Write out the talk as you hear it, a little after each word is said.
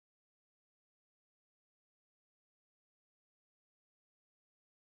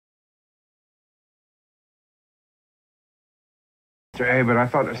Mr. A, but I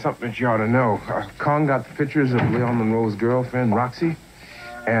thought there's something that you ought to know. Con got the pictures of Leon Monroe's girlfriend, Roxy,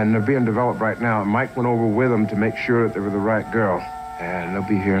 and they're being developed right now. Mike went over with them to make sure that they were the right girl, and they'll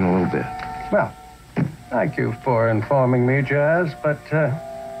be here in a little bit. Well, thank you for informing me, Jazz, but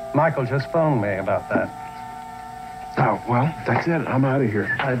Michael just phoned me about that. Oh, well, that's it. I'm out of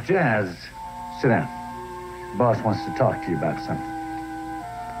here. Jazz, sit down. Boss wants to talk to you about something.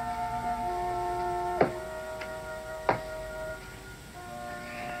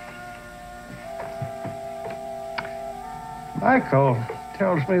 Michael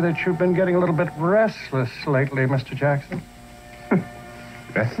tells me that you've been getting a little bit restless lately, Mr. Jackson.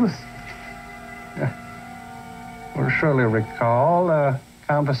 Restless? Yeah. Well, surely recall a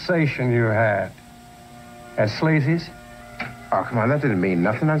conversation you had at Sleazy's. Oh, come on, that didn't mean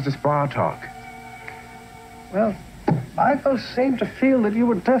nothing. That was just bar talk. Well, Michael seemed to feel that you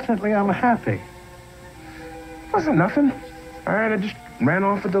were definitely unhappy. Wasn't nothing. All right, I just ran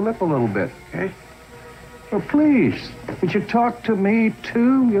off with the lip a little bit, okay? Well, please, would you talk to me,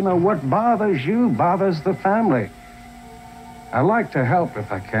 too? You know, what bothers you bothers the family. I like to help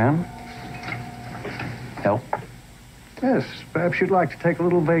if I can. Help? Yes, perhaps you'd like to take a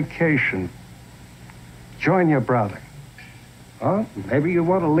little vacation. Join your brother. Or maybe you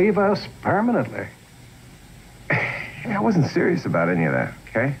want to leave us permanently. I wasn't serious about any of that,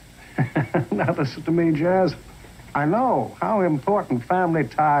 okay? Now listen to me, Jazz. I know how important family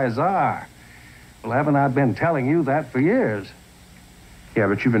ties are. Well, haven't I been telling you that for years? Yeah,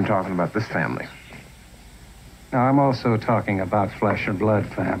 but you've been talking about this family. Now, I'm also talking about flesh and blood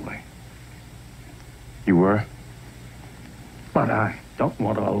family. You were? But I don't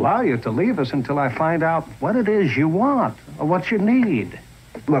want to allow you to leave us until I find out what it is you want or what you need.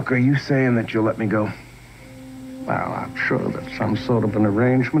 Look, are you saying that you'll let me go? Well, I'm sure that some sort of an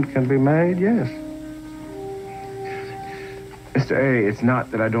arrangement can be made, yes. Mr. A, it's not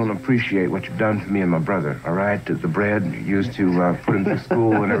that I don't appreciate what you've done for me and my brother, all right? The bread you used to put him through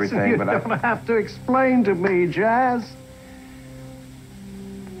school and everything, but I don't have to explain to me, Jazz.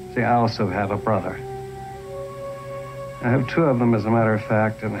 See, I also have a brother. I have two of them, as a matter of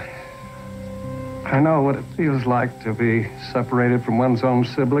fact, and I know what it feels like to be separated from one's own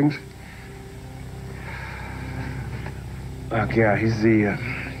siblings. Look, yeah, he's the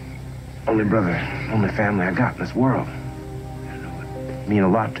only brother, only family I got in this world. Mean a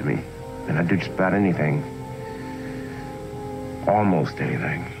lot to me, and I'd do just about anything. Almost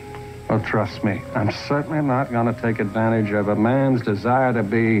anything. Well, trust me, I'm certainly not going to take advantage of a man's desire to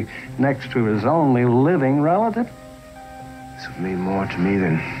be next to his only living relative. This would mean more to me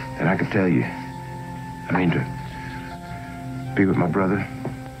than I could tell you. I mean, to be with my brother.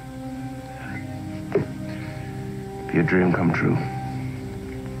 Be a dream come true.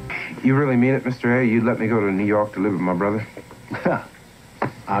 You really mean it, Mr. A? You'd let me go to New York to live with my brother?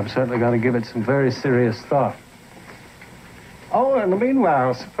 I'm certainly going to give it some very serious thought. Oh, in the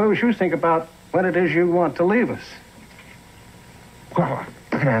meanwhile, suppose you think about when it is you want to leave us. Well,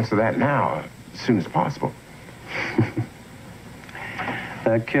 I can answer that now, as soon as possible.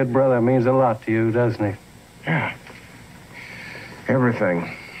 That kid brother means a lot to you, doesn't he? Yeah.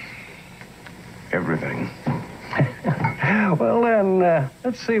 Everything. Everything. Well, then,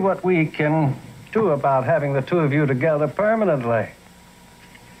 let's see what we can do about having the two of you together permanently.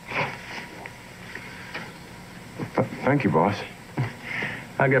 Thank you, boss.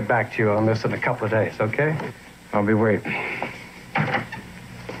 I'll get back to you on this in a couple of days, okay? I'll be waiting.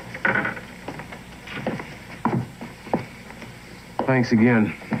 Thanks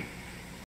again.